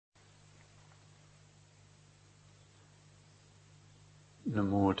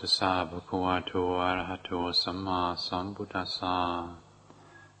Namo tassa bhagavato arahato samma sambuddhassa.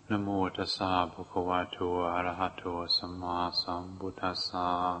 Namo tassa bhagavato arahato samma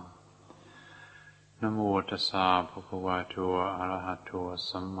sambuddhassa. Namo tassa bhagavato arahato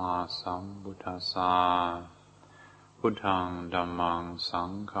samma sambuddhassa. Buddhaṃ Dhammāṃ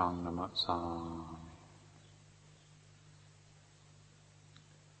Saṅghāṃ Namassāmi.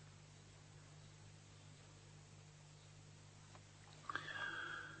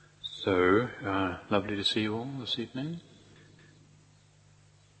 So, lovely to see you all this evening.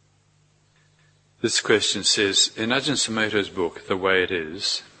 This question says, in Ajahn Sumedho's book, The Way It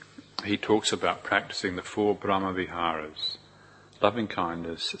Is, he talks about practicing the 4 Brahma Viharas: loving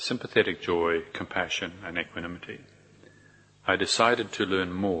kindness, sympathetic joy, compassion and equanimity. I decided to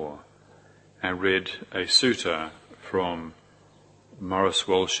learn more and read a sutta from Maurice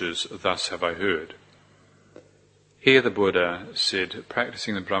Walsh's Thus Have I Heard. Here the Buddha said,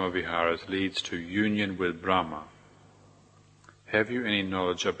 practicing the Brahma Viharas leads to union with Brahma. Have you any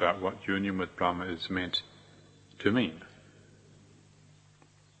knowledge about what union with Brahma is meant to mean?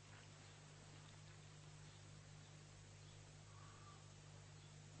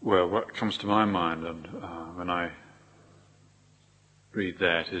 Well, what comes to my mind when I read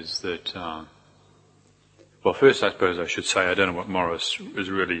that is that, well, first I suppose I should say I don't know what Maurice is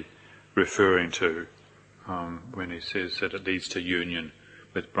really referring to. When he says that it leads to union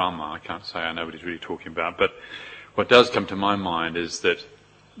with Brahma, I can't say I know what he's really talking about, but what does come to my mind is that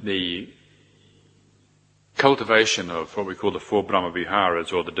the cultivation of what we call the 4 Brahma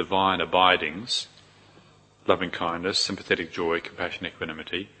Viharas, or the divine abidings, loving kindness, sympathetic joy, compassion,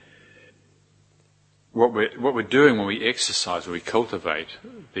 equanimity, what we're doing when we exercise, when we cultivate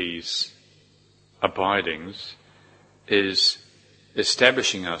these abidings, is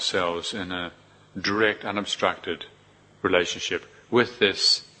establishing ourselves in a direct, unobstructed relationship with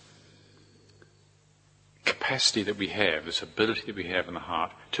this capacity that we have, this ability that we have in the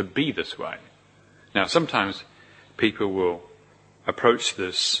heart to be this way. Now, sometimes people will approach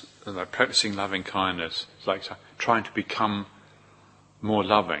this like practicing loving kindness, it's like trying to become more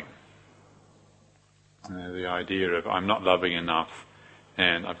loving. The idea of I'm not loving enough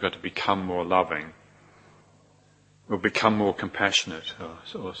and I've got to become more loving, or become more compassionate,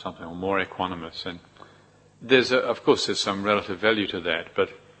 or something, or more equanimous. And of course there's some relative value to that, but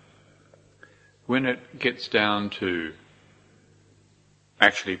when it gets down to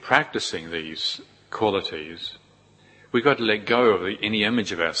actually practicing these qualities, we've got to let go of any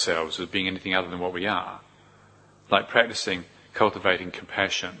image of ourselves as being anything other than what we are. Like practicing, cultivating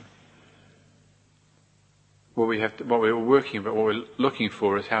compassion. What we're looking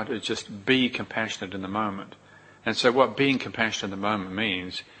for is how to just be compassionate in the moment. And so what being compassionate in the moment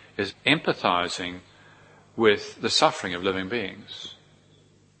means is empathizing with the suffering of living beings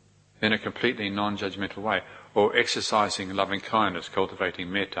in a completely non-judgmental way, or exercising loving kindness,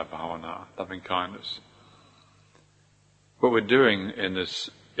 cultivating metta bhavana, loving kindness. What we're doing in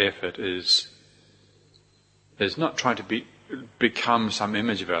this effort is not trying to become some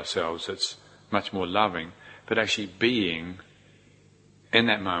image of ourselves that's much more loving, but actually being in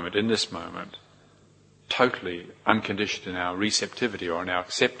that moment, in this moment, totally unconditioned in our receptivity or in our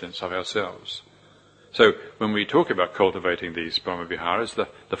acceptance of ourselves. So when we talk about cultivating these Brahma Viharas,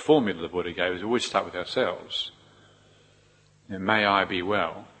 the formula the Buddha gave is always start with ourselves. And may I be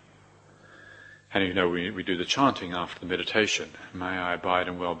well. And we do the chanting after the meditation. May I abide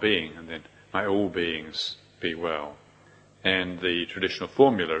in well-being, and then may all beings be well. And the traditional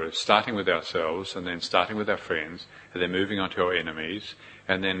formula is starting with ourselves, and then starting with our friends, and then moving on to our enemies,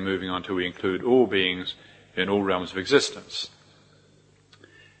 and then moving on till we include all beings in all realms of existence.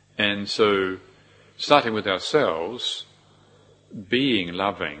 And so, starting with ourselves, being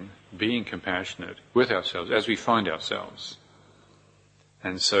loving, being compassionate with ourselves as we find ourselves.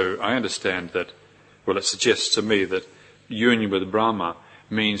 And so I understand that, well, it suggests to me that union with Brahma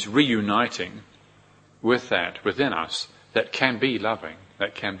means reuniting with that within us that can be loving,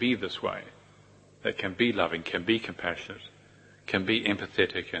 that can be this way, that can be loving, can be compassionate, can be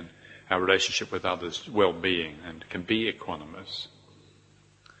empathetic in our relationship with others' well-being, and can be equanimous.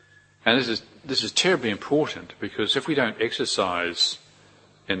 And this is terribly important, because if we don't exercise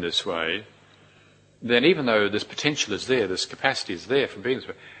in this way, then even though this potential is there, this capacity is there for being this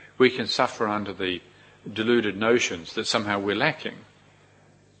way, we can suffer under the deluded notions that somehow we're lacking.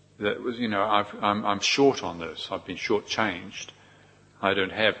 That I'm short on this. I've been shortchanged. I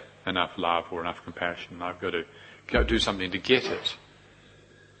don't have enough love or enough compassion. I've got to go do something to get it.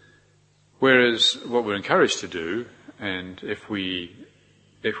 Whereas what we're encouraged to do, and if we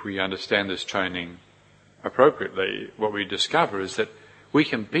understand this training appropriately, what we discover is that we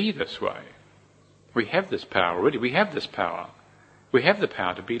can be this way. We have this power already. We have this power. We have the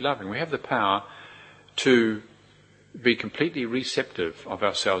power to be loving. We have the power to be completely receptive of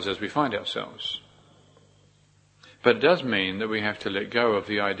ourselves as we find ourselves. But it does mean that we have to let go of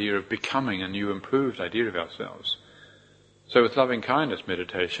the idea of becoming a new improved idea of ourselves. So with loving kindness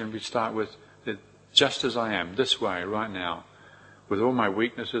meditation, we start with just as I am, this way, right now, with all my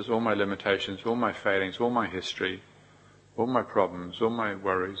weaknesses, all my limitations, all my failings, all my history, all my problems, all my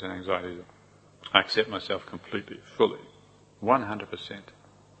worries and anxieties. I accept myself completely, fully, 100%,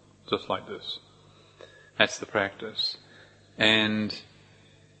 just like this. That's the practice. And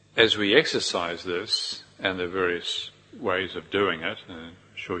as we exercise this, and the various ways of doing it, I'm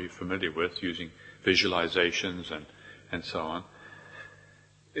sure you're familiar with, using visualizations and so on,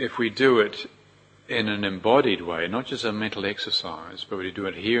 if we do it in an embodied way, not just a mental exercise, but we do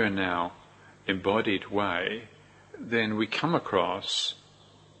it here and now, embodied way, then we come across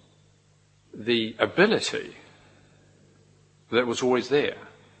the ability that was always there,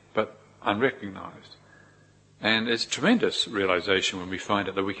 but unrecognized. And it's a tremendous realization when we find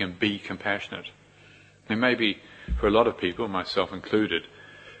out that we can be compassionate. And maybe for a lot of people, myself included,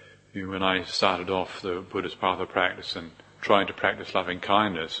 when I started off the Buddhist path of practice and trying to practice loving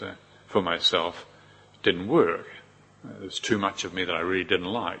kindness for myself, it didn't work. There's too much of me that I really didn't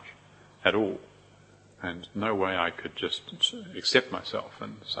like at all. And no way I could just accept myself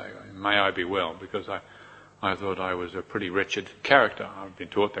and say, may I be well, because I thought I was a pretty wretched character. I've been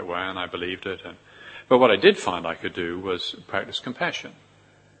taught that way and I believed it. But what I did find I could do was practice compassion.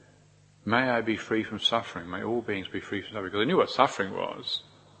 May I be free from suffering. May all beings be free from suffering. Because I knew what suffering was.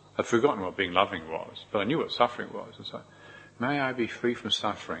 I'd forgotten what being loving was, but I knew what suffering was. And so, may I be free from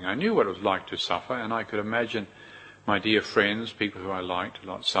suffering. I knew what it was like to suffer, and I could imagine my dear friends, people who I liked a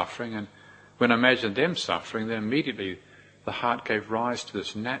lot, suffering. And when I imagined them suffering, then immediately the heart gave rise to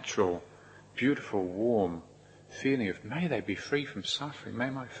this natural, beautiful, warm feeling of, may they be free from suffering. May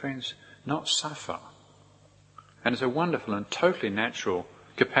my friends not suffer. And it's a wonderful and totally natural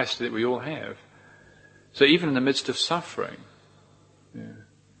capacity that we all have. So even in the midst of suffering,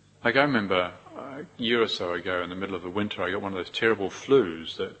 like I remember a year or so ago in the middle of the winter, I got one of those terrible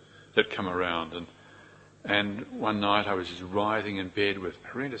flus that come around, and one night I was just writhing in bed with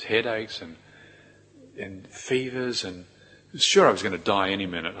horrendous headaches and fevers, and sure I was going to die any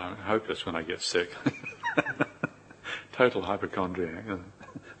minute. I'm hopeless when I get sick. Total hypochondriac.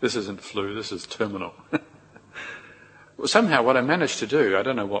 This isn't flu, this is terminal. Well, somehow what I managed to do, I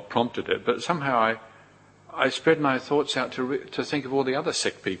don't know what prompted it, but somehow I spread my thoughts out to think of all the other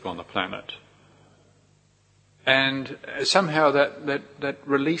sick people on the planet. And somehow that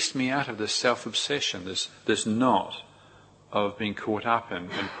released me out of this self-obsession, this knot of being caught up in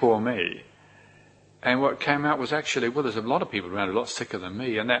poor me. And what came out was actually, well, there's a lot of people around a lot sicker than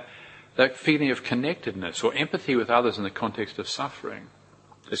me, and that feeling of connectedness or empathy with others in the context of suffering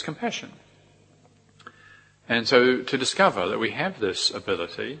is compassion. And so to discover that we have this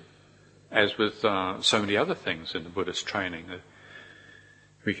ability, as with so many other things in the Buddhist training, that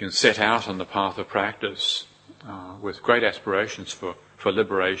we can set out on the path of practice with great aspirations for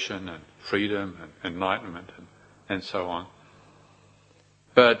liberation and freedom and enlightenment and so on.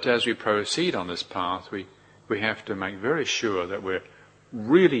 But as we proceed on this path, we have to make very sure that we're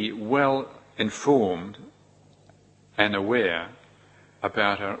really well informed and aware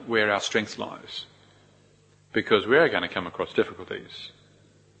about where our strength lies. Because we are going to come across difficulties.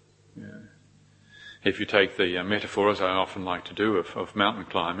 Yeah. If you take the metaphor, as I often like to do, of mountain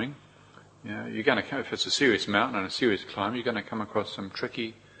climbing, you're going to, if it's a serious mountain and a serious climb, you're going to come across some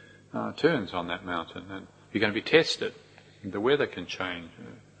tricky turns on that mountain, and you're going to be tested. The weather can change,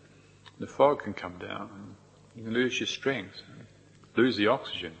 the fog can come down, and you can lose your strength, lose the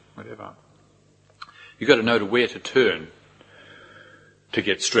oxygen, whatever. You've got to know where to turn to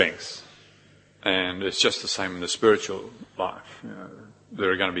get strength. And it's just the same in the spiritual life.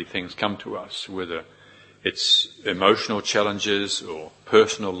 There are going to be things come to us, whether it's emotional challenges or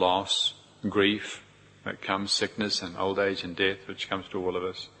personal loss, grief that comes, sickness and old age and death, which comes to all of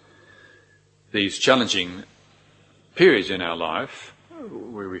us. These challenging periods in our life,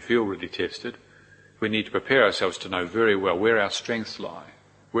 where we feel really tested, we need to prepare ourselves to know very well where our strengths lie.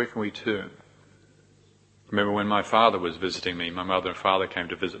 Where can we turn? Remember when my father was visiting me, my mother and father came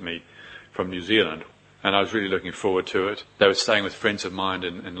to visit me from New Zealand, and I was really looking forward to it. They were staying with friends of mine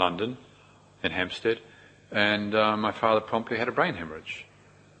in London, in Hampstead, and my father promptly had a brain hemorrhage.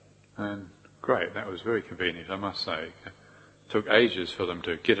 And great, that was very convenient, I must say. It took ages for them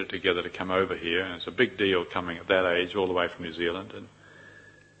to get it together to come over here, and it's a big deal coming at that age all the way from New Zealand. And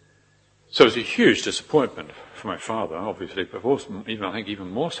So it was a huge disappointment for my father, obviously, but also,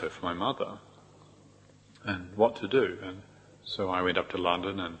 even more so for my mother, and what to do. And so I went up to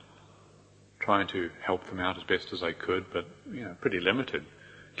London and trying to help them out as best as I could, but pretty limited,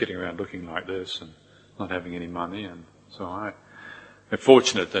 getting around looking like this and not having any money. And so I'm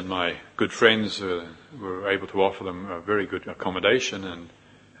fortunate that my good friends were able to offer them a very good accommodation,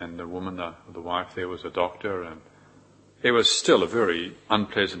 and the woman, the wife there, was a doctor, and it was still a very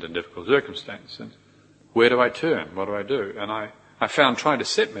unpleasant and difficult circumstance. And where do I turn? What do I do? And I found trying to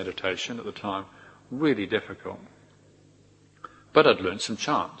set meditation at the time really difficult. But I'd learned some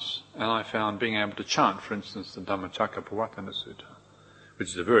chants, and I found being able to chant, for instance, the Dhammacakkappavattana Sutta, which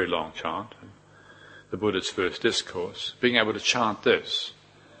is a very long chant, the Buddha's first discourse. Being able to chant this,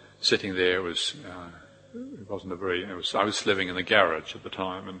 sitting there, I was living in the garage at the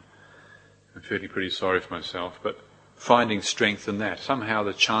time, and I'm feeling pretty sorry for myself, but finding strength in that. Somehow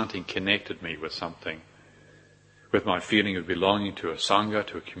the chanting connected me with something, with my feeling of belonging to a sangha,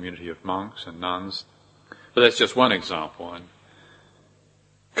 to a community of monks and nuns. But that's just one example. And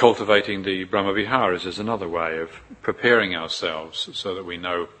cultivating the Brahmaviharas is another way of preparing ourselves so that we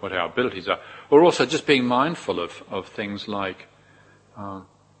know what our abilities are. Or also just being mindful of things like our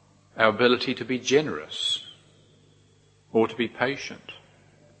ability to be generous, or to be patient,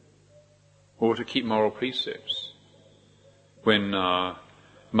 or to keep moral precepts. When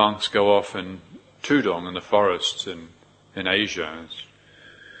monks go off in Tudong in the forests in Asia,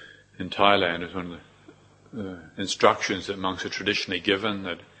 in Thailand, is one of the instructions that monks are traditionally given,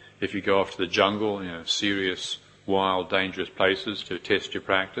 that if you go off to the jungle, serious, wild, dangerous places to test your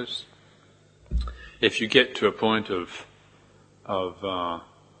practice, if you get to a point of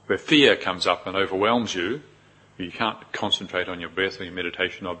where fear comes up and overwhelms you, you can't concentrate on your breath or your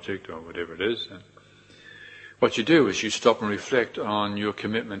meditation object or whatever it is, and what you do is you stop and reflect on your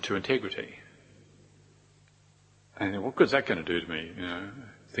commitment to integrity. And what good is that going to do to me?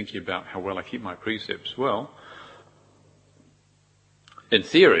 Thinking about how well I keep my precepts. Well, in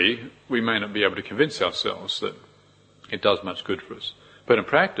theory, we may not be able to convince ourselves that it does much good for us. But in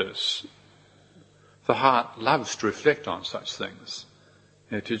practice, the heart loves to reflect on such things.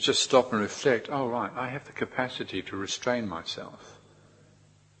 To just stop and reflect, oh right, I have the capacity to restrain myself.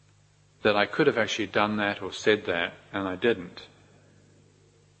 That I could have actually done that or said that, and I didn't.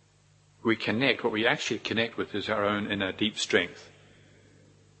 What we actually connect with is our own inner deep strength.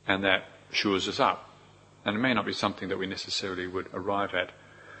 And that shores us up. And it may not be something that we necessarily would arrive at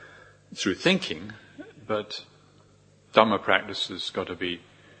through thinking, but Dhamma practice has got to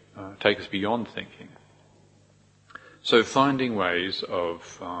take us beyond thinking. So finding ways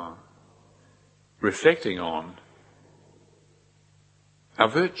of reflecting on our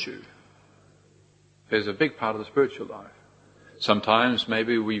virtue is a big part of the spiritual life. Sometimes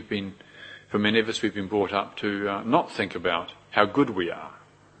maybe for many of us, we've been brought up to not think about how good we are.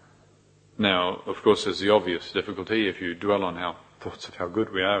 Now, of course, there's the obvious difficulty. If you dwell on thoughts of how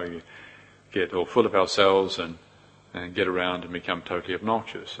good we are, we get all full of ourselves and get around and become totally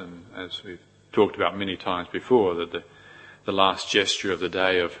obnoxious. And as we've talked about many times before, that the last gesture of the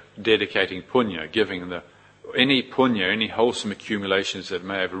day of dedicating punya, giving any punya, any wholesome accumulations that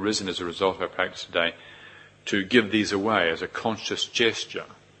may have arisen as a result of our practice today, to give these away as a conscious gesture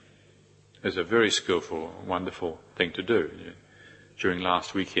is a very skillful, wonderful thing to do. During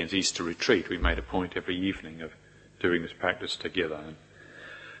last weekend's Easter retreat, we made a point every evening of doing this practice together. And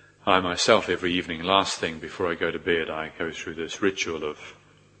I myself, every evening, last thing before I go to bed, I go through this ritual of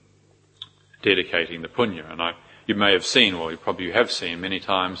dedicating the punya. And you may have seen, or you probably have seen many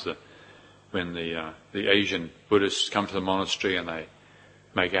times, that when the Asian Buddhists come to the monastery and they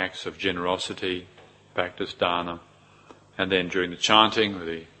make acts of generosity, practice dana, and then during the chanting,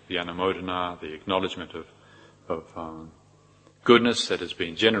 the anumodana, the acknowledgement of goodness that has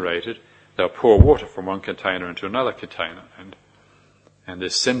been generated, they'll pour water from one container into another container, and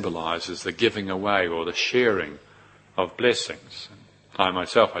this symbolises the giving away or the sharing of blessings. I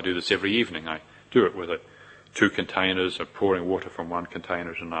myself, I do this every evening. I do it with 2 containers of pouring water from one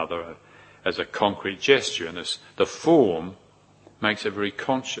container to another as a concrete gesture, and the form makes it very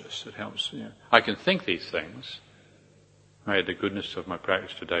conscious. It helps. I can think these things. May the goodness of my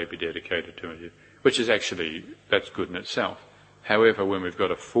practice today be dedicated to you, which is actually, that's good in itself. However, when we've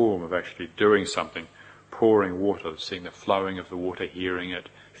got a form of actually doing something, pouring water, seeing the flowing of the water, hearing it,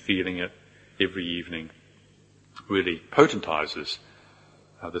 feeling it every evening, really potentizes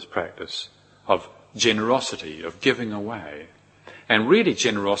this practice of generosity, of giving away. And really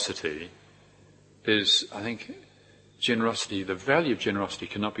generosity is, I think, the value of generosity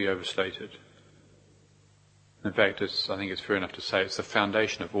cannot be overstated. In fact, I think it's fair enough to say it's the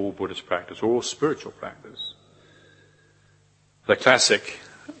foundation of all Buddhist practice, all spiritual practice. The classic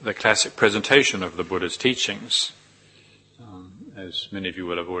presentation of the Buddha's teachings, as many of you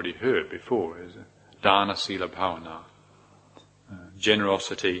will have already heard before, is dana, sila, bhavana.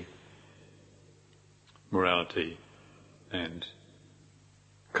 Generosity, morality, and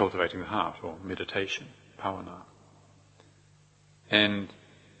cultivating the heart, or meditation, bhavana. And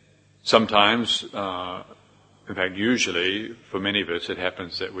sometimes, in fact usually, for many of us it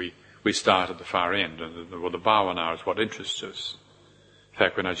happens that we start at the far end, and the bhavana is what interests us. In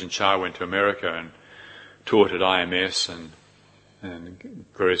fact, when Ajahn Chah went to America and taught at IMS and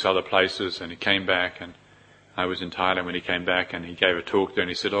various other places, and he came back, and I was in Thailand when he came back, and he gave a talk there, and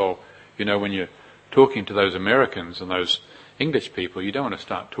he said, when you're talking to those Americans and those English people, you don't want to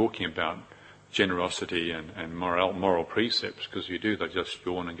start talking about generosity and moral precepts, because you do, they just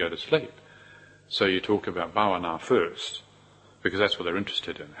yawn and go to sleep. So you talk about bhavana first, because that's what they're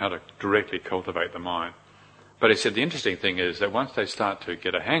interested in, how to directly cultivate the mind. But he said the interesting thing is that once they start to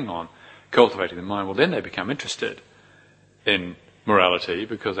get a hang on cultivating the mind, well, then they become interested in morality,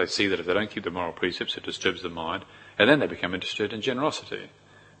 because they see that if they don't keep the moral precepts, it disturbs the mind, and then they become interested in generosity.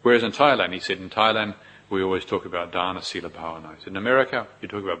 Whereas in Thailand, he said, in Thailand, we always talk about dana, sila, bhavana. He said, in America, you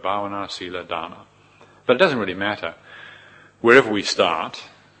talk about bhavana, sila, dana. But it doesn't really matter. Wherever we start,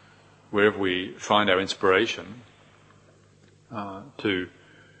 wherever we find our inspiration to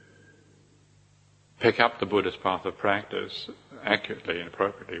pick up the Buddhist path of practice accurately and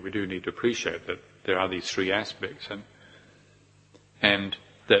appropriately, we do need to appreciate that there are these three aspects, and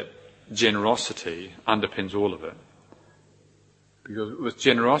that generosity underpins all of it. Because with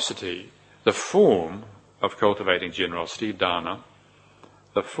generosity, the form of cultivating generosity, dana,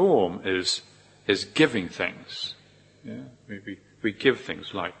 the form is giving things. Yeah? We give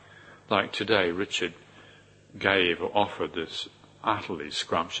things like today Richard gave or offered this utterly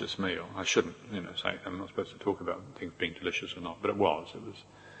scrumptious meal. I shouldn't, say, I'm not supposed to talk about things being delicious or not, but it was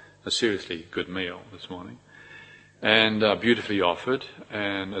a seriously good meal this morning. And beautifully offered,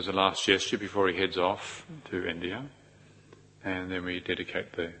 and as a last gesture before he heads off to India. And then we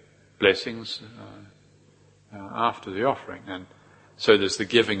dedicate the blessings after the offering. And so there's the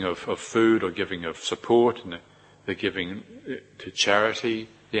giving of food, or giving of support, and the giving to charity,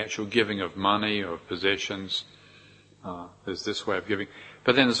 the actual giving of money or possessions. There's this way of giving.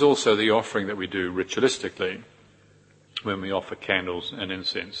 But then there's also the offering that we do ritualistically, when we offer candles and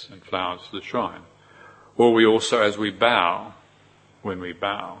incense and flowers to the shrine. Or we also, as we bow, when we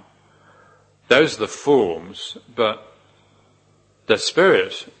bow. Those are the forms, but the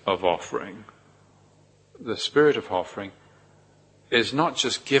spirit of offering is not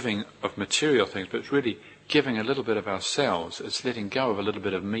just giving of material things, but it's really giving a little bit of ourselves. It's letting go of a little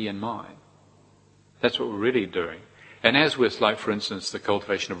bit of me and mine. That's what we're really doing. And as with, like, for instance, the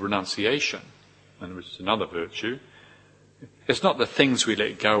cultivation of renunciation, and which is another virtue, it's not the things we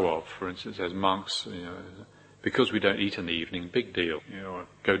let go of. For instance, as monks, because we don't eat in the evening, big deal. Or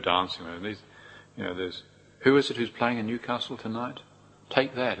go dancing. There's who is it who's playing in Newcastle tonight?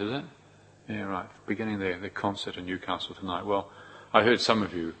 Take That, is it? Yeah, right. Beginning the concert in Newcastle tonight. Well, I heard some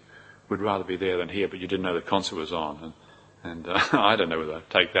of you would rather be there than here, but you didn't know the concert was on, and I don't know whether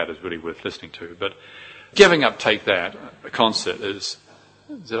Take That is really worth listening to. But giving up Take That, a concert, is.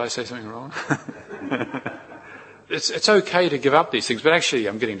 Did I say something wrong? It's okay to give up these things, but actually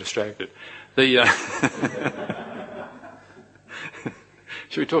I'm getting distracted. Should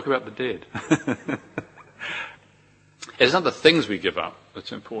we talk about the dead? It's not the things we give up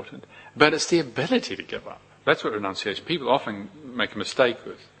that's important, but it's the ability to give up. That's what renunciation. People often make a mistake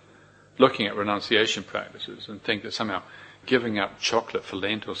with looking at renunciation practices and think that somehow giving up chocolate for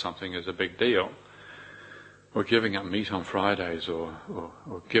Lent or something is a big deal, or giving up meat on Fridays, or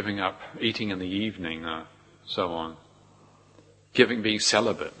giving up eating in the evening, so on. Being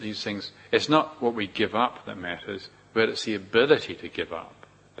celibate, these things. It's not what we give up that matters, but it's the ability to give up.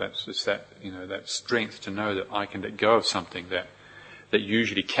 That's just that strength to know that I can let go of something that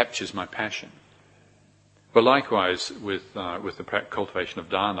usually captures my passion. But likewise with the cultivation of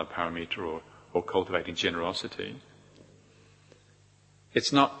dana, paramita, or cultivating generosity,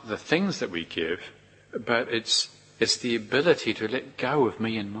 it's not the things that we give, but it's the ability to let go of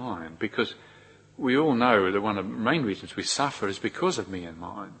me and mine, because we all know that one of the main reasons we suffer is because of me and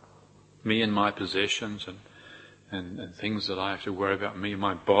mine. Me and my possessions and things that I have to worry about, me and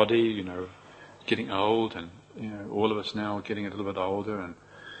my body, getting old, and all of us now are getting a little bit older, and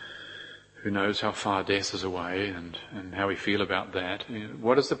who knows how far death is away, and how we feel about that.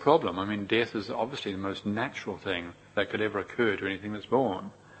 What is the problem? I mean, death is obviously the most natural thing that could ever occur to anything that's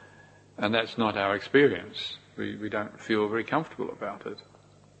born. And that's not our experience. We don't feel very comfortable about it.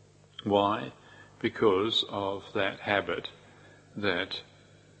 Why? Because of that habit that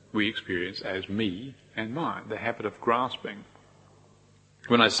we experience as me and mine, the habit of grasping.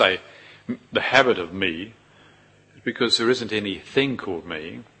 When I say the habit of me, it's because there isn't any thing called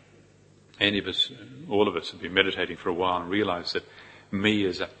me. Any of us, all of us have been meditating for a while and realize that me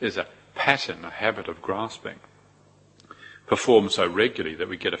is a pattern, a habit of grasping, performed so regularly that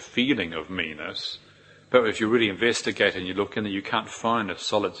we get a feeling of me-ness. But if you really investigate and you look in there, you can't find a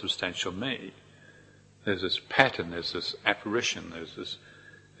solid, substantial me. There's this pattern, there's this apparition, there's this.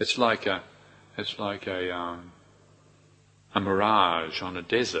 It's like a mirage on a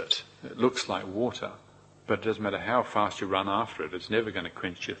desert. It looks like water, but it doesn't matter how fast you run after it. It's never going to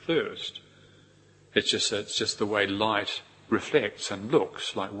quench your thirst. It's just the way light reflects and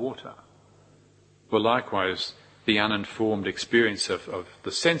looks like water. Well, likewise, the uninformed experience of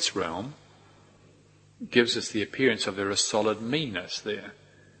the sense realm gives us the appearance of there is solid me-ness there.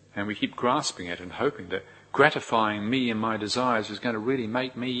 And we keep grasping it and hoping that gratifying me and my desires is going to really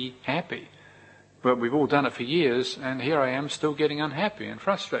make me happy. But we've all done it for years, and here I am still getting unhappy and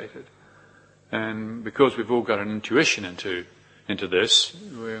frustrated. And because we've all got an intuition into this,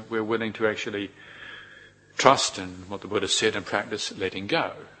 we're willing to actually trust in what the Buddha said and practice letting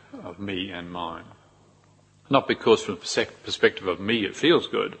go of me and mine. Not because from the perspective of me it feels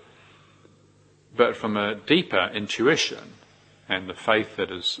good, but from a deeper intuition and the faith that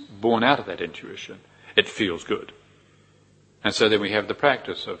is born out of that intuition, it feels good. And so then we have the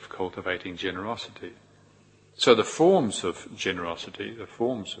practice of cultivating generosity. So the forms of generosity, the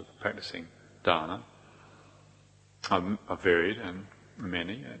forms of practicing dana, are varied and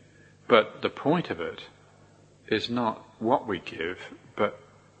many. But the point of it is not what we give, but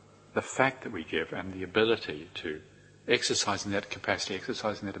the fact that we give and the ability to exercising that capacity,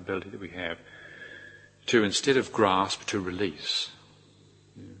 exercising that ability that we have to, instead of grasp, to release.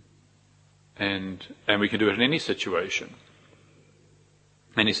 And we can do it in any situation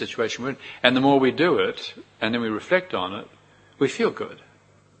we're in. And the more we do it, and then we reflect on it, we feel good.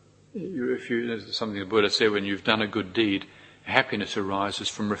 There's something the Buddha said, when you've done a good deed, happiness arises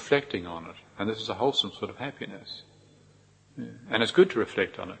from reflecting on it. And this is a wholesome sort of happiness. Yeah. And it's good to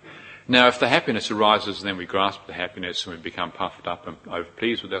reflect on it. Now, if the happiness arises and then we grasp the happiness and we become puffed up and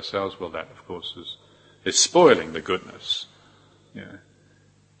overpleased with ourselves, well, that, of course, is spoiling the goodness. Yeah.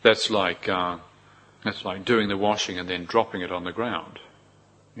 That's like doing the washing and then dropping it on the ground.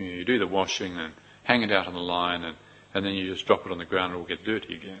 You do the washing and hang it out on the line, and then you just drop it on the ground and it will get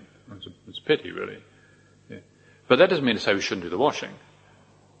dirty again. It's a pity, really. Yeah. But that doesn't mean to say we shouldn't do the washing.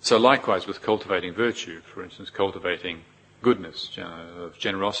 So likewise with cultivating virtue, for instance, cultivating goodness, of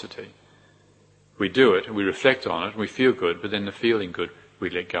generosity. We do it, and we reflect on it, and we feel good, but then the feeling good we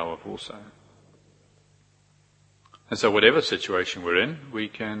let go of also. And so whatever situation we're in, we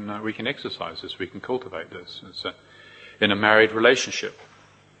can exercise this, we can cultivate this. In a married relationship,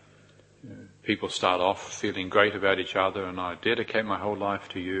 people start off feeling great about each other, and I dedicate my whole life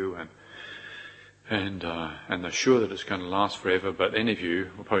to you, and they're sure that it's going to last forever. But any of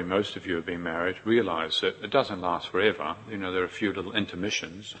you, or probably most of you have been married, realize that it doesn't last forever. There are a few little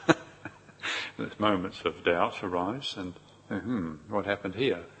intermissions. There's moments of doubt arise, and what happened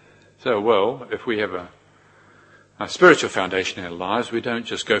here? So, well, if we have a spiritual foundation in our lives, we don't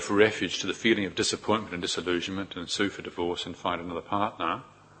just go for refuge to the feeling of disappointment and disillusionment and sue for divorce and find another partner,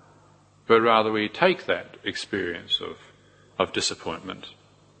 but rather we take that experience of disappointment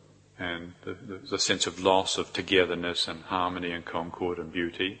and the sense of loss, of togetherness and harmony and concord and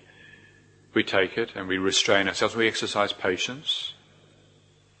beauty. We take it and we restrain ourselves. We exercise patience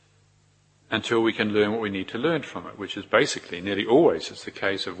until we can learn what we need to learn from it, which is basically, nearly always it's the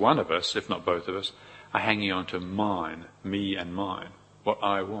case of one of us, if not both of us, are hanging on to mine, me and mine, what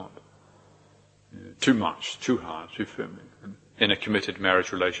I want. Too much, too hard, too firmly. In a committed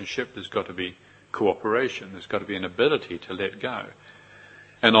marriage relationship, there's got to be cooperation. There's got to be an ability to let go.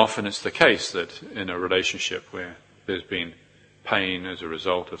 And often it's the case that in a relationship where there's been pain as a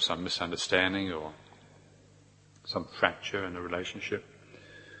result of some misunderstanding or some fracture in a relationship,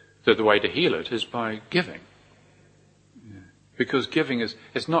 that the way to heal it is by giving. Because giving is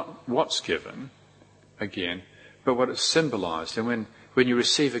not what's given, again, but what it's symbolized. And when you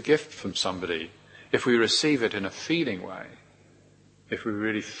receive a gift from somebody, if we receive it in a feeling way, if we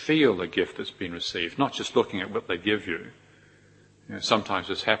really feel the gift that's been received, not just looking at what they give you. Sometimes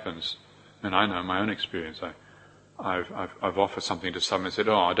this happens, and I know my own experience. I've offered something to someone and said,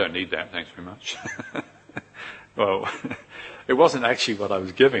 "Oh, I don't need that, thanks very much." Well, it wasn't actually what I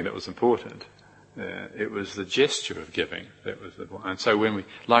was giving that was important. It was the gesture of giving that was the point. And so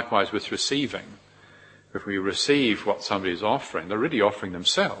likewise with receiving, if we receive what somebody is offering, they're really offering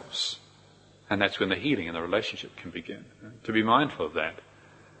themselves. And that's when the healing in the relationship can begin. To be mindful of that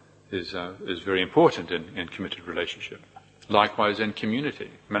is very important in committed relationship. Likewise in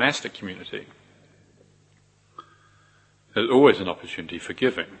community, monastic community. There's always an opportunity for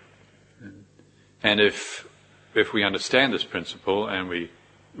giving. And if we understand this principle and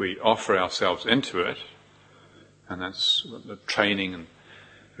we offer ourselves into it, and that's what the training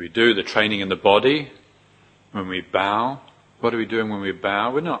we do, the training in the body, when we bow. What are we doing when we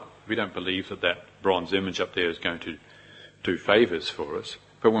bow? We don't believe that bronze image up there is going to do favours for us.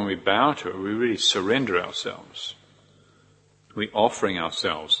 But when we bow to it, we really surrender ourselves. We're offering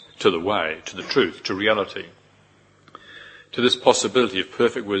ourselves to the way, to the truth, to reality, to this possibility of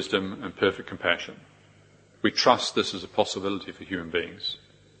perfect wisdom and perfect compassion. We trust this is a possibility for human beings.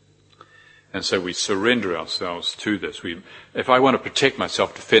 And so we surrender ourselves to this. If I want to protect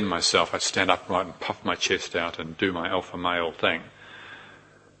myself, defend myself, I stand upright and puff my chest out and do my alpha male thing.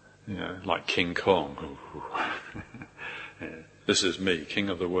 Like King Kong. Yeah, this is me, king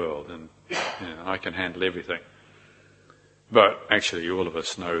of the world, and I can handle everything. But actually all of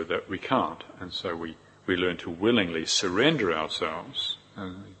us know that we can't. And so we learn to willingly surrender ourselves.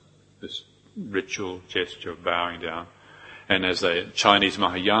 This ritual gesture of bowing down. And as the Chinese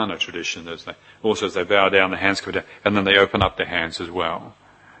Mahayana tradition, as they bow down, the hands go down, and then they open up their hands as well.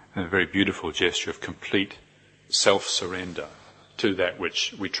 And a very beautiful gesture of complete self-surrender to that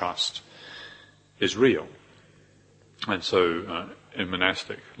which we trust is real. And so in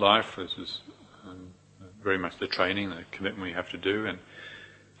monastic life, this is very much the training, the commitment we have to do,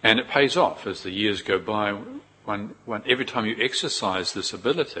 and it pays off as the years go by. When every time you exercise this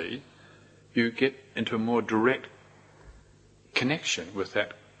ability, you get into a more direct connection with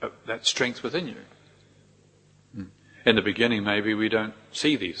that strength within you. In the beginning, maybe we don't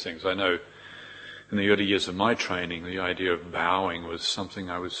see these things. I know in the early years of my training, the idea of bowing was something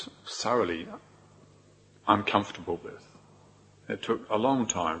I was thoroughly uncomfortable with. It took a long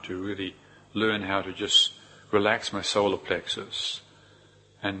time to really learn how to just relax my solar plexus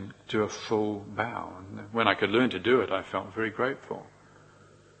and do a full bow. And when I could learn to do it, I felt very grateful.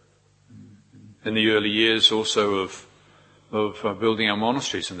 In the early years also of building our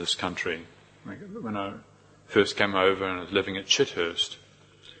monasteries in this country, when I first came over and was living at Chithurst,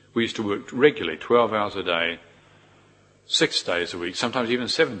 we used to work regularly, 12 hours a day, 6 days a week, sometimes even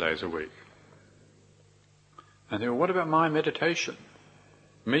 7 days a week. And they were, what about my meditation?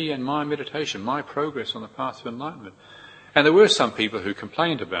 Me and my meditation, my progress on the path of enlightenment. And there were some people who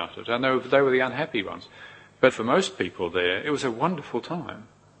complained about it. I know they were the unhappy ones. But for most people there, it was a wonderful time.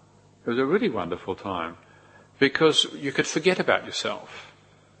 It was a really wonderful time. Because you could forget about yourself.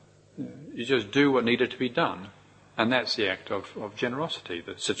 You just do what needed to be done. And that's the act of generosity.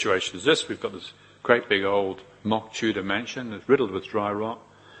 The situation is this. We've got this great big old mock Tudor mansion. It's riddled with dry rot.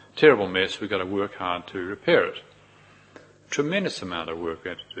 Terrible mess. We've got to work hard to repair it. Tremendous amount of work we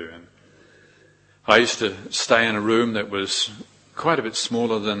had to do. And I used to stay in a room that was quite a bit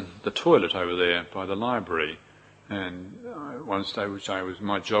smaller than the toilet over there by the library. And one stage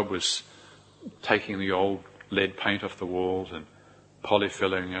my job was taking the old lead paint off the walls and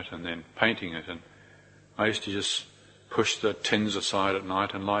polyfilling it and then painting it. And I used to just push the tins aside at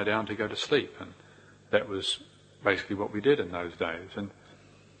night and lie down to go to sleep. And that was basically what we did in those days. And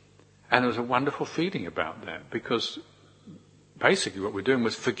there was a wonderful feeling about that, because basically what we're doing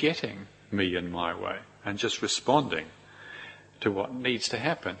was forgetting me and my way and just responding to what needs to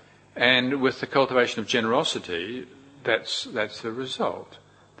happen. And with the cultivation of generosity, that's the result.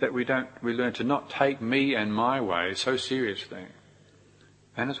 That we learn to not take me and my way so seriously.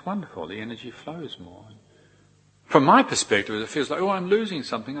 And it's wonderful, the energy flows more. From my perspective, it feels like, I'm losing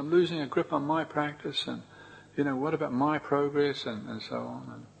something, I'm losing a grip on my practice, and, what about my progress, and so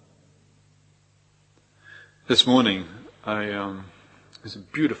on. And this morning, it's a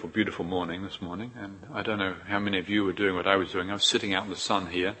beautiful, beautiful morning this morning, and I don't know how many of you were doing what I was doing. I was sitting out in the sun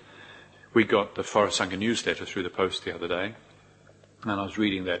here. We got the Forest Sangha newsletter through the post the other day, and I was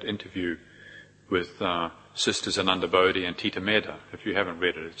reading that interview with Sisters Ananda Bodhi and Tita Meda. If you haven't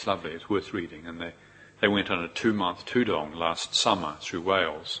read it, it's lovely, it's worth reading. And they went on a 2-month tudong last summer through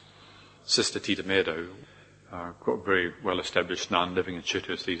Wales. Sister Tita Meda, got very well-established nun living in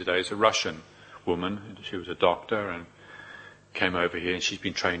Chithurst these days, a Russian woman. She was a doctor and came over here, and she's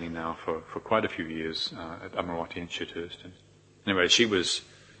been training now for quite a few years at Amaravati in Chithurst. And anyway, she was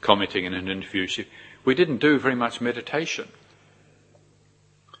commenting in an interview, we didn't do very much meditation.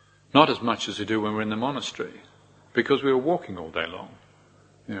 Not as much as we do when we're in the monastery, because we were walking all day long.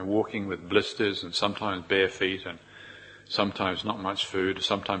 Walking with blisters and sometimes bare feet and sometimes not much food,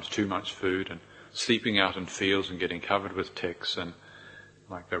 sometimes too much food, and sleeping out in fields and getting covered with ticks and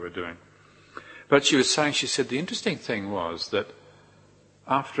like they were doing. But she said the interesting thing was that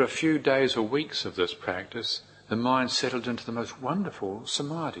after a few days or weeks of this practice, the mind settled into the most wonderful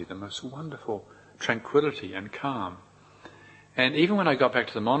samadhi, the most wonderful tranquility and calm. And even when I got back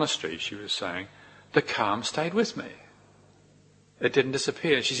to the monastery, she was saying, the calm stayed with me. It didn't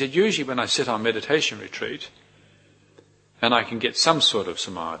disappear. She said, usually when I sit on meditation retreat, and I can get some sort of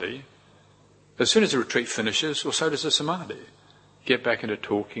samadhi, as soon as the retreat finishes, well, so does the samadhi. Get back into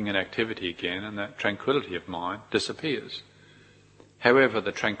talking and activity again, and that tranquility of mind disappears. However,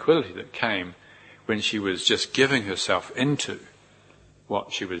 the tranquility that came when she was just giving herself into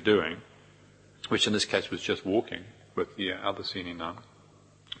what she was doing, which in this case was just walking with the other senior nun,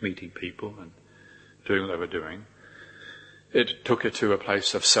 meeting people and doing what they were doing, it took her to a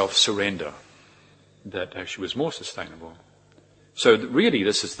place of self-surrender that actually was more sustainable. So really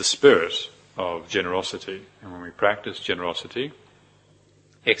this is the spirit of generosity. And when we practice generosity,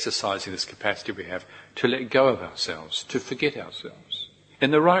 exercising this capacity we have to let go of ourselves, to forget ourselves,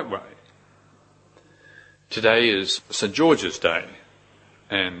 in the right way. Today is St. George's Day,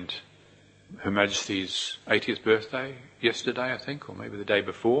 and Her Majesty's 80th birthday yesterday, I think, or maybe the day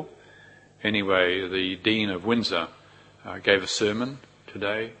before. Anyway, the Dean of Windsor gave a sermon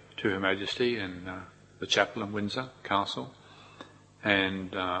today to Her Majesty in the chapel in Windsor Castle,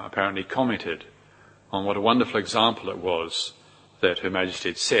 and apparently commented on what a wonderful example it was that Her Majesty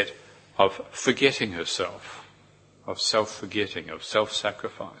had set of forgetting herself, of self-forgetting, of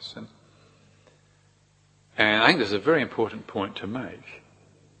self-sacrifice. And I think there's a very important point to make.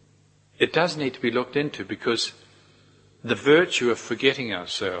 It does need to be looked into, because the virtue of forgetting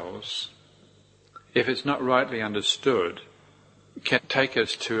ourselves, if it's not rightly understood, can take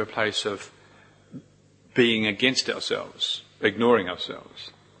us to a place of being against ourselves, ignoring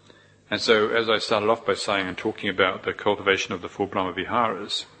ourselves. And so, as I started off by saying and talking about the cultivation of the 4 Brahma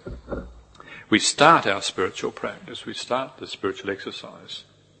Viharas, we start our spiritual practice, we start the spiritual exercise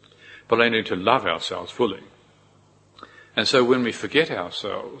by learning to love ourselves fully. And so when we forget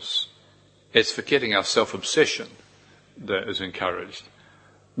ourselves, it's forgetting our self-obsession that is encouraged,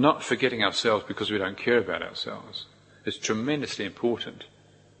 not forgetting ourselves because we don't care about ourselves. It's tremendously important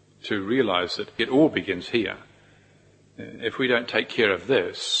to realize that it all begins here. If we don't take care of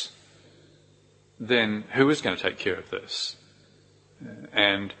this, then who is going to take care of this?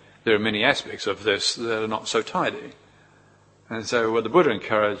 And there are many aspects of this that are not so tidy. And so what the Buddha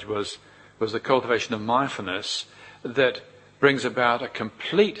encouraged was the cultivation of mindfulness that brings about a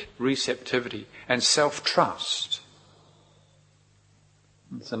complete receptivity and self-trust.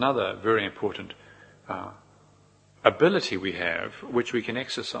 It's another very important ability we have, which we can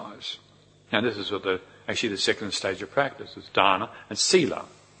exercise. Now this is actually the second stage of practice, is dana and sila.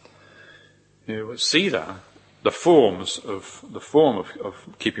 Sila, the form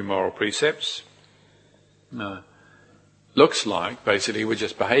of keeping moral precepts, looks like basically we're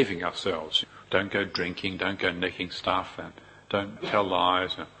just behaving ourselves. Don't go drinking, don't go nicking stuff, and don't tell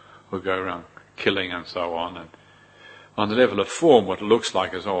lies, or go around killing and so on. And on the level of form, what it looks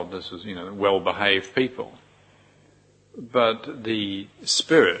like is, this is, well-behaved people. But the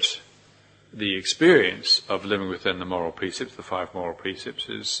spirit, the experience of living within the moral precepts, the 5 moral precepts,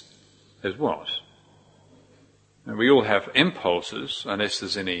 is what? And we all have impulses, unless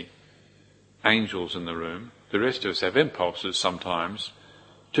there's any angels in the room. The rest of us have impulses sometimes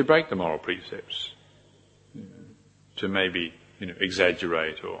to break the moral precepts, to maybe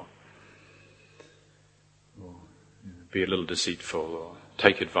exaggerate or be a little deceitful or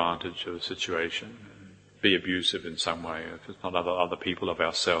take advantage of a situation, be abusive in some way, if it's not other people, of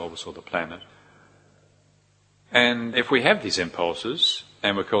ourselves or the planet. And if we have these impulses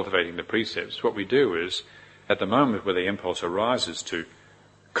and we're cultivating the precepts, what we do is, at the moment where the impulse arises to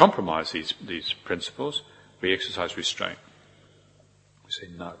compromise these principles, we exercise restraint. We say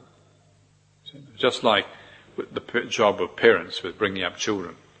no. Just like the job of parents with bringing up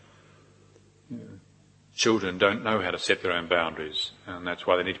children. Children don't know how to set their own boundaries, and that's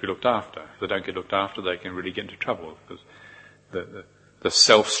why they need to be looked after. If they don't get looked after, they can really get into trouble, because the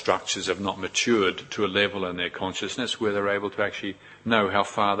self-structures have not matured to a level in their consciousness where they're able to actually know how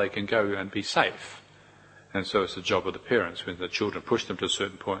far they can go and be safe. And so it's the job of the parents, when the children push them to a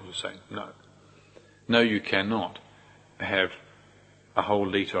certain point, to say, no. No, you cannot have a whole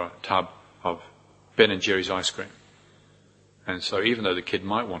litre tub of Ben and Jerry's ice cream. And so even though the kid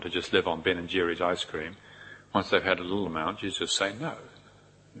might want to just live on Ben and Jerry's ice cream, once they've had a little amount, you just say no.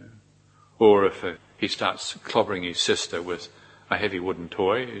 Or if he starts clobbering his sister with a heavy wooden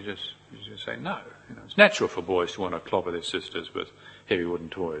toy, you just say no. It's natural for boys to want to clobber their sisters with heavy wooden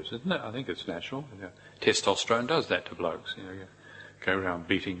toys, isn't it? I think it's natural. You know, testosterone does that to blokes. You know, you go around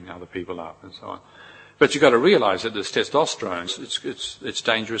beating other people up and so on. But you've got to realise that this testosterone, it's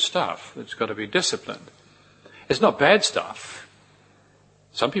dangerous stuff. It's got to be disciplined. It's not bad stuff.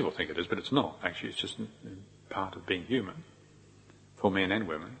 Some people think it is, but it's not. Actually, it's just part of being human, for men and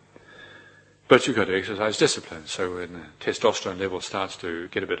women. But you've got to exercise discipline. So when the testosterone level starts to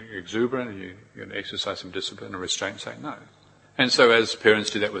get a bit exuberant, you've got to exercise some discipline and restraint, say no. And so as parents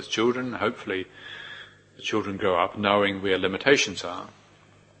do that with children, hopefully the children grow up knowing where limitations are.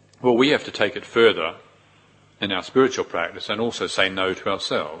 Well, we have to take it further in our spiritual practice and also say no to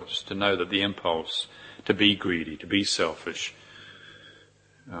ourselves, to know that the impulse to be greedy, to be selfish,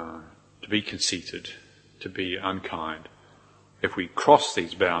 to be conceited, to be unkind, if we cross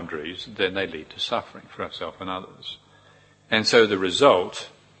these boundaries, then they lead to suffering for ourselves and others. And so the result,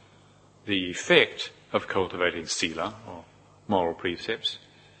 the effect of cultivating sila, or moral precepts,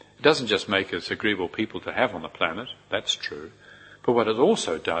 it doesn't just make us agreeable people to have on the planet, that's true, but what it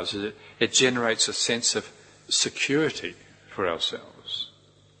also does is it generates a sense of security for ourselves.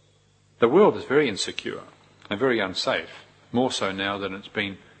 The world is very insecure and very unsafe, more so now than it's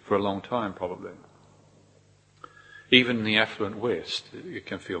been for a long time probably. Even in the affluent West, it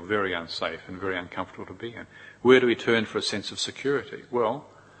can feel very unsafe and very uncomfortable to be in. Where do we turn for a sense of security? Well,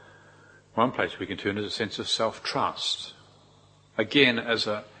 one place we can turn is a sense of self-trust. Again, as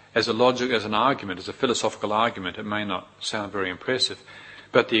a logic, as an argument, as a philosophical argument, it may not sound very impressive,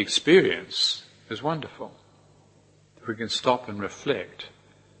 but the experience is wonderful. If we can stop and reflect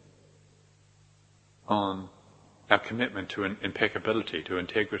on our commitment to impeccability, to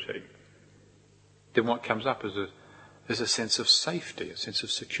integrity, then what comes up is a sense of safety, a sense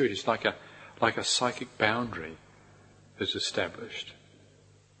of security. It's like a psychic boundary is established.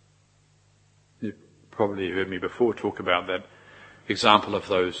 You've probably heard me before talk about that example of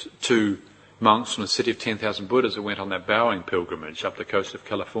those two monks from the city of 10,000 Buddhas that went on that bowing pilgrimage up the coast of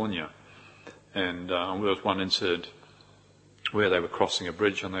California. And there was one incident where they were crossing a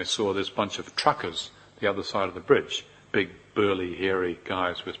bridge and they saw this bunch of truckers the other side of the bridge, big, burly, hairy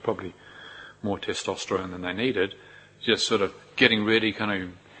guys with probably more testosterone than they needed, just sort of getting ready, kind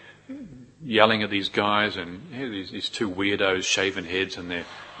of yelling at these guys, and these two weirdos, shaven heads and their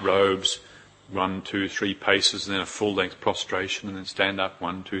robes, 1, 2, 3 paces, and then a full-length prostration, and then stand up,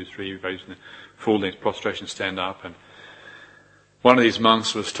 1, 2, 3 paces, and then full-length prostration, stand up. And one of these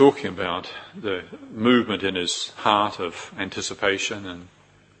monks was talking about the movement in his heart of anticipation and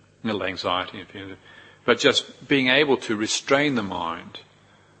little anxiety, but just being able to restrain the mind.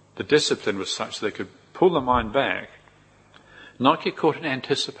 The discipline was such that they could pull the mind back, not get caught in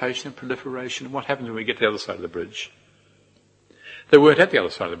anticipation and proliferation. What happens when we get to the other side of the bridge? They weren't at the other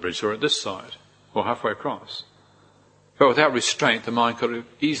side of the bridge, they were at this side, or halfway across. But without restraint, the mind could have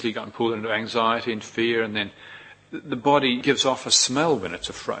easily gotten pulled into anxiety and fear, and then the body gives off a smell when it's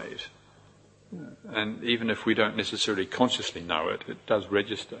afraid. And even if we don't necessarily consciously know it, it does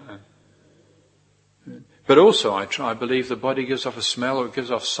register. But also, I believe the body gives off a smell, or it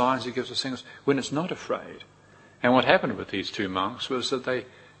gives off signs, it gives off things when it's not afraid. And what happened with these two monks was that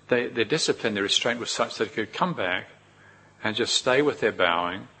their discipline, their restraint was such that they could come back and just stay with their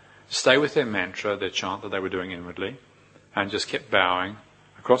bowing, stay with their mantra, their chant that they were doing inwardly, and just kept bowing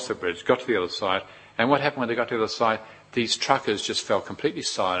across the bridge, got to the other side. And what happened when they got to the other side? These truckers just fell completely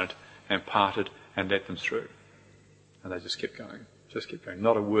silent and parted and let them through. And they just kept going.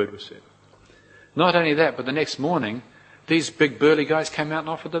 Not a word was said. Not only that, but the next morning, these big burly guys came out and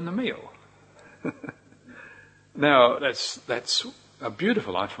offered them the meal. Now, that's a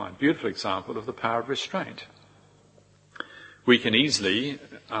beautiful example of the power of restraint. We can easily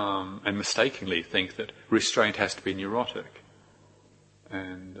and mistakenly think that restraint has to be neurotic.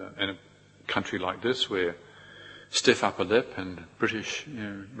 And in a country like this, where stiff upper lip and British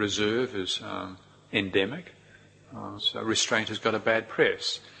reserve is endemic, so restraint has got a bad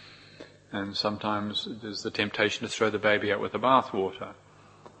press. And sometimes there's the temptation to throw the baby out with the bathwater.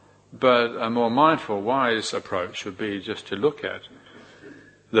 But a more mindful, wise approach would be just to look at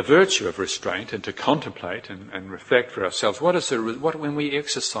the virtue of restraint and to contemplate and reflect for ourselves. When we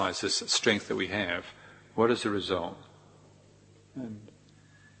exercise this strength that we have, what is the result?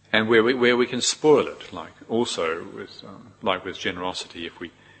 And where we can spoil it, like with generosity,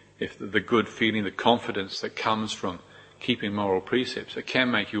 if the good feeling, the confidence that comes from keeping moral precepts, it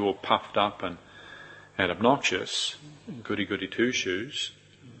can make you all puffed up and obnoxious, goody-goody two-shoes.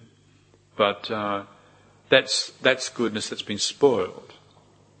 But that's goodness that's been spoiled.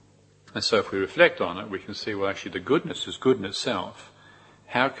 And so if we reflect on it, we can see, well, actually the goodness is good in itself.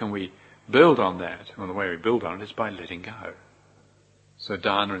 How can we build on that? Well, the way we build on it is by letting go. So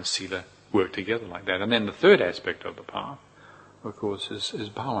dana and sila work together like that. And then the third aspect of the path, of course, is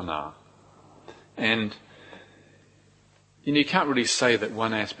bhavana. And you can't really say that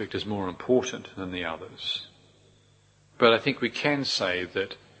one aspect is more important than the others. But I think we can say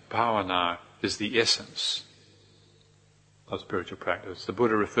that bhavana is the essence of spiritual practice. The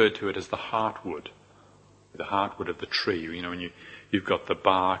Buddha referred to it as the heartwood of the tree. When you've got the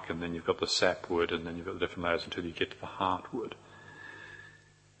bark, and then you've got the sapwood, and then you've got the different layers until you get to the heartwood.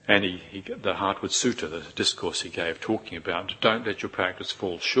 And the Heartwood Sutta, the discourse he gave, talking about don't let your practice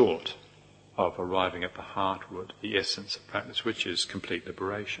fall short of arriving at the heartwood, the essence of practice, which is complete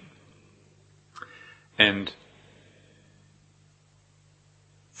liberation. And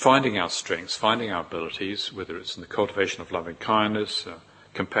finding our strengths, finding our abilities, whether it's in the cultivation of loving kindness,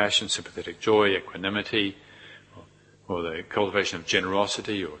 compassion, sympathetic joy, equanimity, or the cultivation of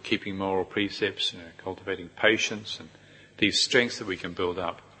generosity, or keeping moral precepts, cultivating patience, and these strengths that we can build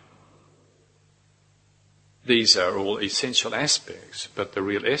up. These are all essential aspects, but the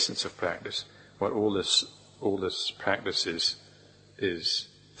real essence of practice, what all this practice is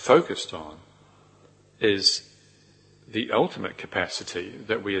focused on, is the ultimate capacity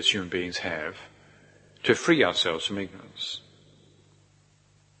that we as human beings have to free ourselves from ignorance.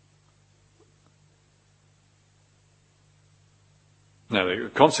 Now, the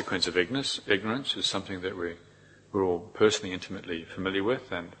consequence of ignorance is something that we're all personally, intimately familiar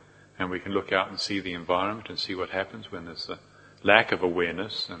with, and we can look out and see the environment and see what happens when there's a lack of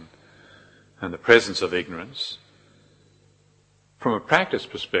awareness and the presence of ignorance. From a practice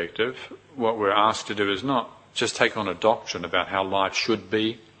perspective, what we're asked to do is not just take on a doctrine about how life should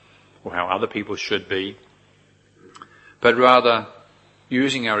be or how other people should be, but rather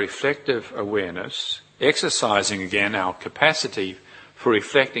using our reflective awareness, exercising again our capacity for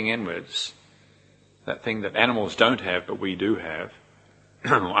reflecting inwards, that thing that animals don't have but we do have,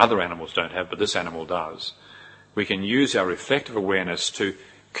 or other animals don't have but this animal does. We can use our reflective awareness to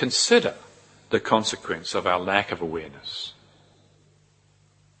consider the consequence of our lack of awareness.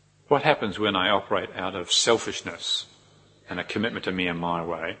 What happens when I operate out of selfishness and a commitment to me and my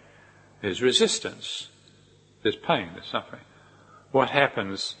way? There's resistance, there's pain, there's suffering. What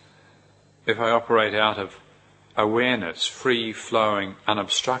happens if I operate out of awareness, free-flowing,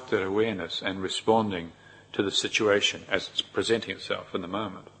 unobstructed awareness, and responding to the situation as it's presenting itself in the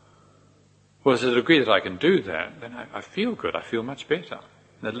moment? Well, to the degree that I can do that, then I feel good, I feel much better.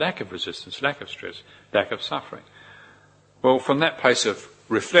 The lack of resistance, lack of stress, lack of suffering. Well, from that place of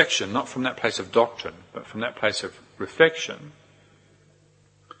reflection, not from that place of doctrine, but from that place of reflection,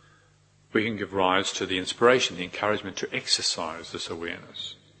 we can give rise to the inspiration, the encouragement to exercise this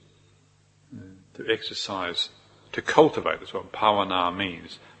awareness. To exercise, to cultivate, that's what bhavana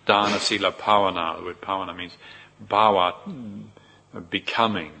means. Dana, sila, bhavana. The word bhavana means bhava,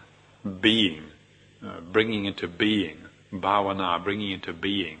 becoming, being, bringing into being. Bhavana, bringing into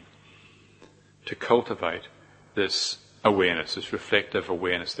being. To cultivate this awareness, this reflective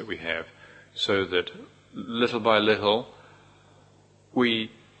awareness that we have, so that little by little we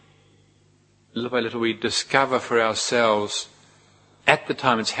discover for ourselves at the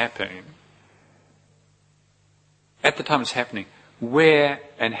time it's happening, where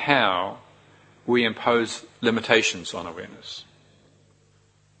and how we impose limitations on awareness.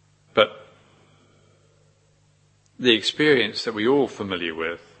 But the experience that we're all familiar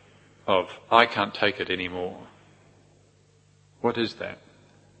with of, I can't take it anymore, what is that?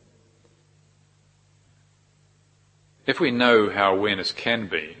 If we know how awareness can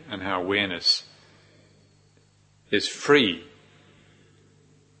be, and how awareness is free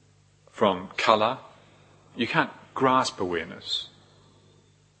from colour, you can't grasp awareness,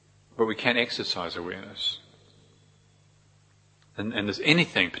 but we can exercise awareness. And there's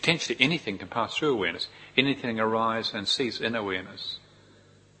anything, potentially anything can pass through awareness, anything arise and cease in awareness.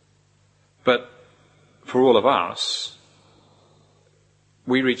 But for all of us,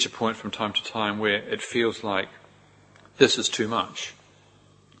 we reach a point from time to time where it feels like this is too much.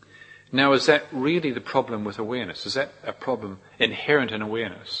 Now, is that really the problem with awareness? Is that a problem inherent in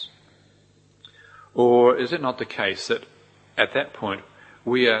awareness? Or is it not the case that at that point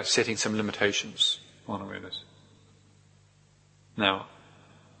we are setting some limitations on awareness? Now,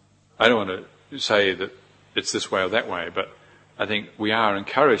 I don't want to say that it's this way or that way, but I think we are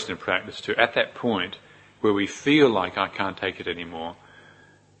encouraged in practice to, at that point where we feel like I can't take it anymore,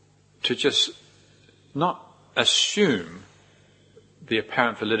 to just not assume the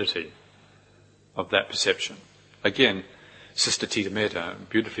apparent validity of that perception. Again, Sister Tita Mehta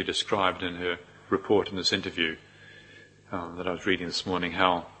beautifully described in her report in this interview that I was reading this morning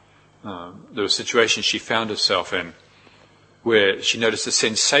how there were situations she found herself in where she noticed a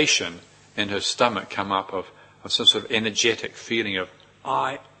sensation in her stomach come up of some sort of energetic feeling of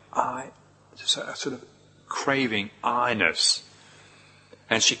just a sort of craving I-ness.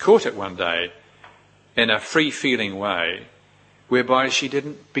 And she caught it one day in a free-feeling way, whereby she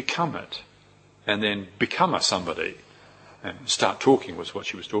didn't become it, and then become a somebody, and start talking was what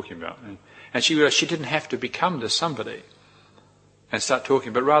she was talking about. And she realized she didn't have to become this somebody and start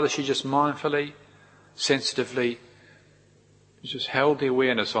talking, but rather she just mindfully, sensitively, just held the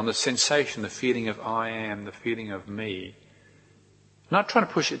awareness on the sensation, the feeling of I am, the feeling of me. Not trying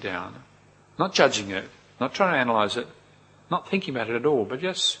to push it down, not judging it, not trying to analyze it, not thinking about it at all, but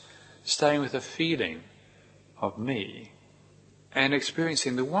just staying with the feeling of me and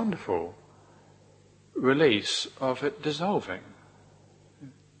experiencing the wonderful release of it dissolving.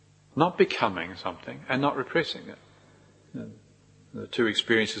 Not becoming something and not repressing it. The two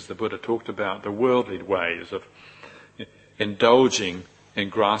experiences the Buddha talked about, the worldly ways of indulging in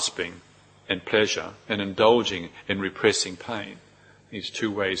grasping and pleasure and indulging in repressing pain. These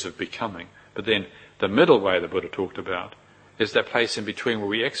two ways of becoming. But then the middle way the Buddha talked about is that place in between where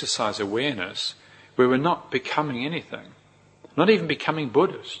we exercise awareness, where we're not becoming anything, not even becoming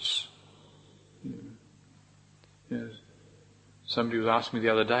Buddhists. Somebody was asking me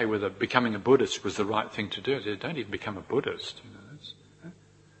the other day whether becoming a Buddhist was the right thing to do. I said, don't even become a Buddhist.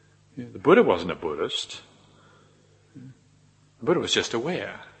 The Buddha wasn't a Buddhist. The Buddha was just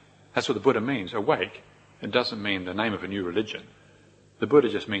aware. That's what the Buddha means, awake. It doesn't mean the name of a new religion. The Buddha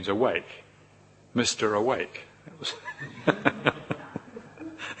just means awake. Mr. Awake.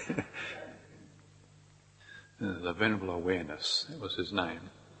 The Venerable Awareness, that was his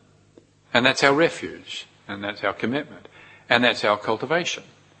name. And that's our refuge, and that's our commitment, and that's our cultivation.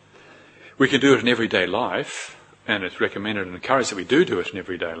 We can do it in everyday life, and it's recommended and encouraged that we do it in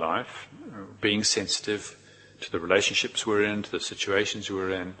everyday life, being sensitive to the relationships we're in, to the situations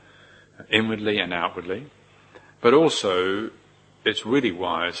we're in, inwardly and outwardly. But also, it's really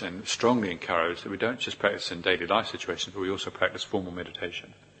wise and strongly encouraged that we don't just practice in daily life situations, but we also practice formal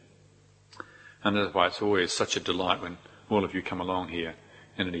meditation. And that's why it's always such a delight when all of you come along here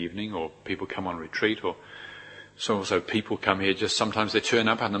in an evening, or people come on retreat, or so also people come here just sometimes they turn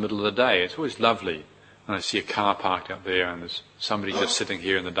up in the middle of the day. It's always lovely when I see a car parked out there and there's somebody just sitting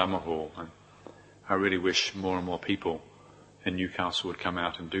here in the Dhamma hall. And I really wish more and more people in Newcastle would come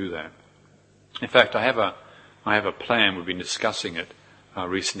out and do that. In fact, I have a plan. We've been discussing it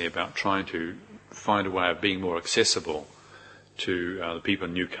recently about trying to find a way of being more accessible to the people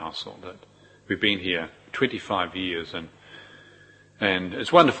in Newcastle. That we've been here 25 years, and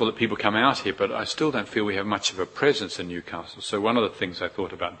it's wonderful that people come out here, but I still don't feel we have much of a presence in Newcastle. So one of the things I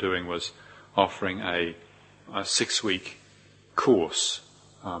thought about doing was offering a 6-week course,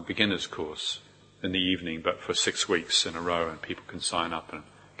 beginner's course, in the evening, but for 6 weeks in a row, and people can sign up and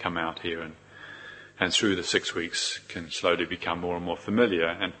come out here, and through the 6 weeks can slowly become more and more familiar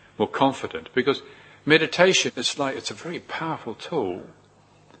and more confident. Because meditation is it's a very powerful tool,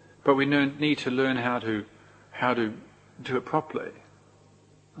 but we need to learn how to do it properly.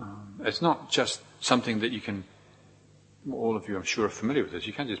 It's not just something that you can, all of you I'm sure are familiar with this,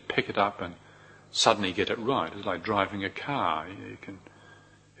 you can't just pick it up and suddenly get it right. It's like driving a car.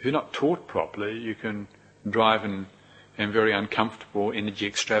 If you're not taught properly, you can drive in very uncomfortable, energy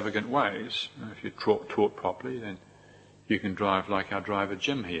extravagant ways. If you're taught properly, then you can drive like our driver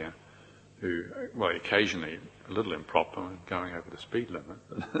Jim here, who, well, occasionally a little improper, going over the speed limit.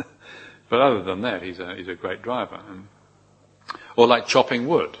 But other than that, he's a great driver. Or like chopping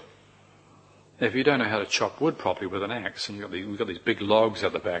wood. If you don't know how to chop wood properly with an axe, and we've got these big logs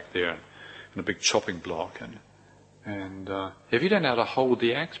at the back there, and a big chopping block, and if you don't know how to hold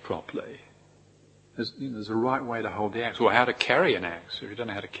the axe properly, there's a right way to hold the axe, or how to carry an axe. If you don't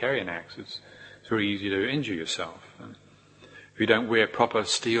know how to carry an axe, it's very easy to injure yourself. And if you don't wear proper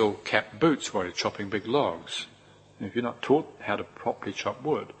steel-capped boots while you're chopping big logs, and if you're not taught how to properly chop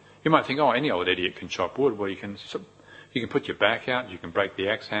wood, you might think, oh, any old idiot can chop wood. Well, you can put your back out, you can break the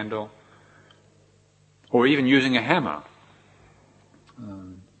axe handle, or even using a hammer.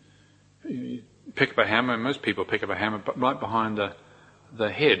 You pick up a hammer, and most people pick up a hammer but right behind the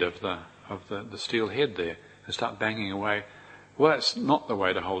head of the steel head there, and start banging away. Well, that's not the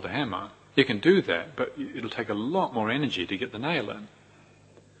way to hold a hammer. You can do that, but it'll take a lot more energy to get the nail in.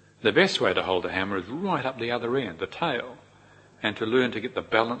 The best way to hold a hammer is right up the other end, the tail, and to learn to get the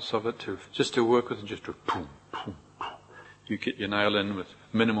balance of it, to work with, and just to boom, boom, boom. You get your nail in with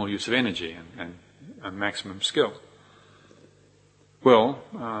minimal use of energy and maximum skill. Well,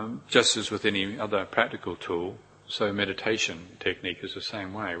 just as with any other practical tool, so meditation technique is the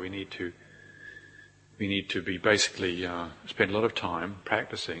same way. We need We need to be basically spend a lot of time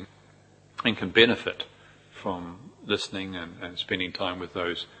practicing and can benefit from listening and spending time with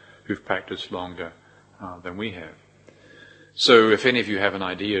those who've practiced longer than we have. So if any of you have an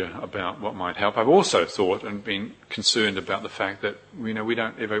idea about what might help, I've also thought and been concerned about the fact that we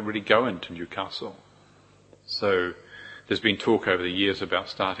don't ever really go into Newcastle. So there's been talk over the years about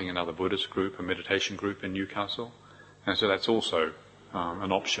starting another Buddhist group, a meditation group in Newcastle, and so that's also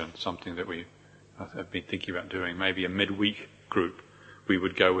an option, something that we have been thinking about doing. Maybe a midweek group. We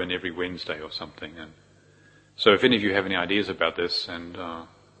would go in every Wednesday or something. And so if any of you have any ideas about this and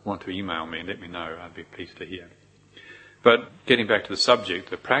want to email me and let me know, I'd be pleased to hear. But getting back to the subject,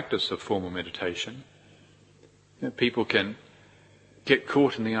 the practice of formal meditation, people can get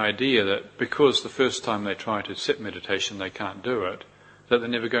caught in the idea that because the first time they try to sit meditation they can't do it, that they're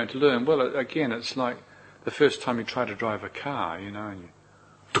never going to learn. Well, again, it's like the first time you try to drive a car, and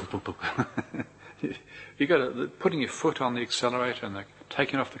you got to putting your foot on the accelerator and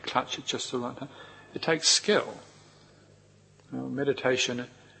taking off the clutch at just the right time. It takes skill. Meditation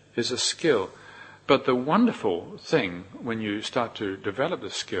is a skill. But the wonderful thing when you start to develop the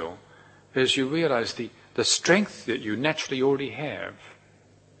skill is you realize the strength that you naturally already have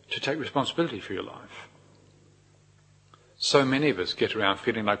to take responsibility for your life. So many of us get around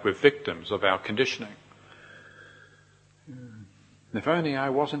feeling like we're victims of our conditioning. If only I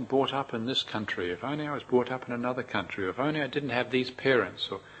wasn't brought up in this country, if only I was brought up in another country, if only I didn't have these parents,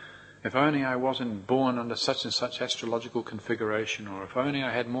 or if only I wasn't born under such and such astrological configuration, or if only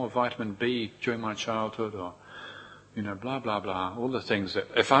I had more vitamin B during my childhood, or, blah, blah, blah, all the things that,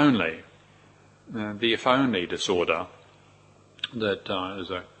 if only, the if only disorder that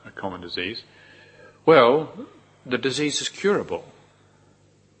is a common disease. Well, the disease is curable.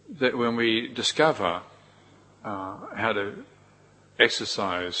 That when we discover how to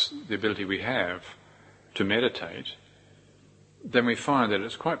exercise the ability we have to meditate, then we find that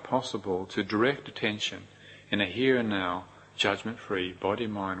it's quite possible to direct attention in a here and now, judgment-free,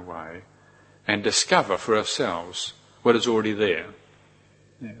 body-mind way and discover for ourselves what is already there.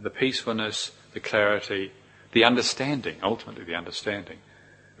 The peacefulness, the clarity, the understanding, ultimately the understanding.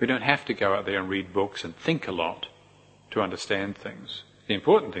 We don't have to go out there and read books and think a lot to understand things. The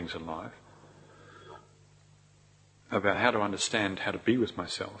important things in life about how to understand how to be with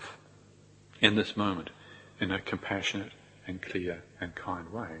myself in this moment in a compassionate and clear and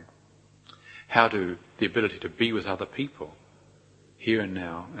kind way. The ability to be with other people here and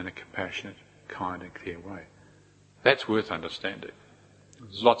now in a compassionate, kind and clear way. That's worth understanding.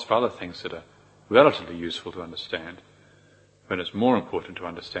 There's lots of other things that are relatively useful to understand, but it's more important to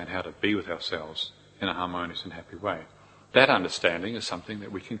understand how to be with ourselves in a harmonious and happy way. That understanding is something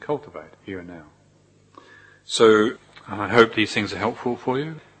that we can cultivate here and now. So I hope these things are helpful for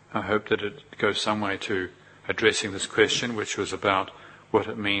you. I hope that it goes some way to addressing this question, which was about what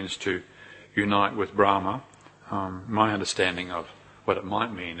it means to unite with Brahma. My understanding of what it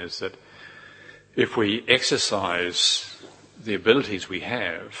might mean is that if we exercise the abilities we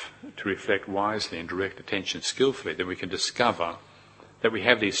have to reflect wisely and direct attention skillfully, then we can discover that we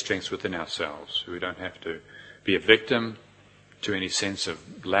have these strengths within ourselves. We don't have to be a victim to any sense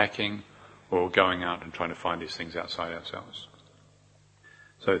of lacking or going out and trying to find these things outside ourselves.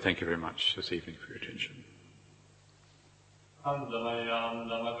 So thank you very much this evening for your attention. Hamdamayam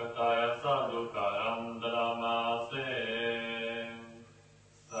Dhammakatāya Sadhukāram Dadamāse